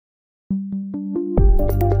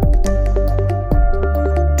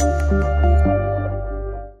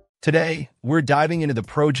Today, we're diving into the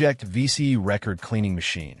Pro-Ject VCE record cleaning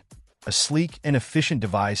machine, a sleek and efficient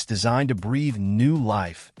device designed to breathe new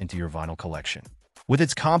life into your vinyl collection. With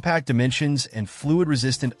its compact dimensions and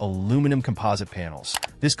fluid-resistant aluminum composite panels,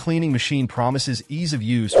 this cleaning machine promises ease of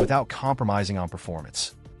use without compromising on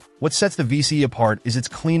performance. What sets the VCE apart is its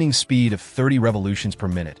cleaning speed of 30 revolutions per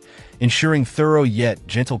minute, ensuring thorough yet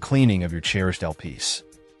gentle cleaning of your cherished LPs.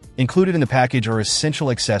 Included in the package are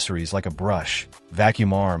essential accessories like a brush,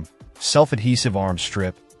 vacuum arm, self-adhesive arm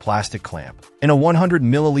strip, plastic clamp, and a 100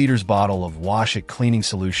 milliliters bottle of Wash It cleaning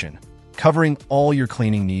solution, covering all your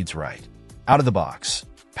cleaning needs right out of the box.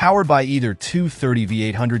 Powered by either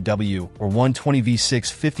 230V800W or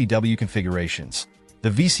 120V650W configurations, the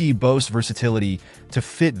VCE boasts versatility to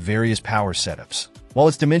fit various power setups. While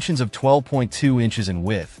its dimensions of 12.2 inches in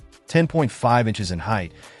width, 10.5 inches in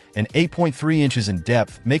height, and 8.3 inches in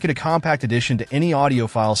depth make it a compact addition to any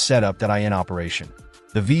audiophile setup that is in operation.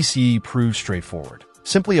 The VCE proves straightforward.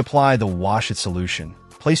 Simply apply the Wash It solution,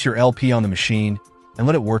 place your LP on the machine, and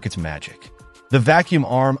let it work its magic. The vacuum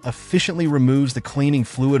arm efficiently removes the cleaning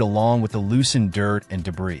fluid along with the loosened dirt and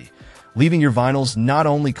debris, leaving your vinyls not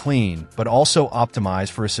only clean, but also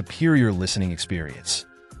optimized for a superior listening experience.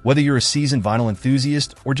 Whether you're a seasoned vinyl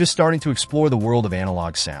enthusiast or just starting to explore the world of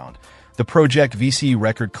analog sound, the Pro-Ject VCE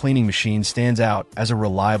record cleaning machine stands out as a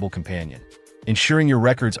reliable companion, ensuring your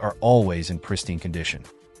records are always in pristine condition.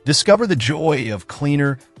 Discover the joy of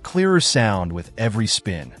cleaner, clearer sound with every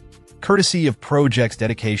spin, courtesy of Pro-Ject's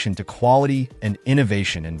dedication to quality and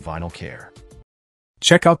innovation in vinyl care.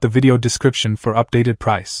 Check out the video description for updated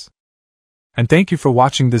price. And thank you for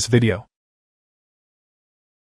watching this video.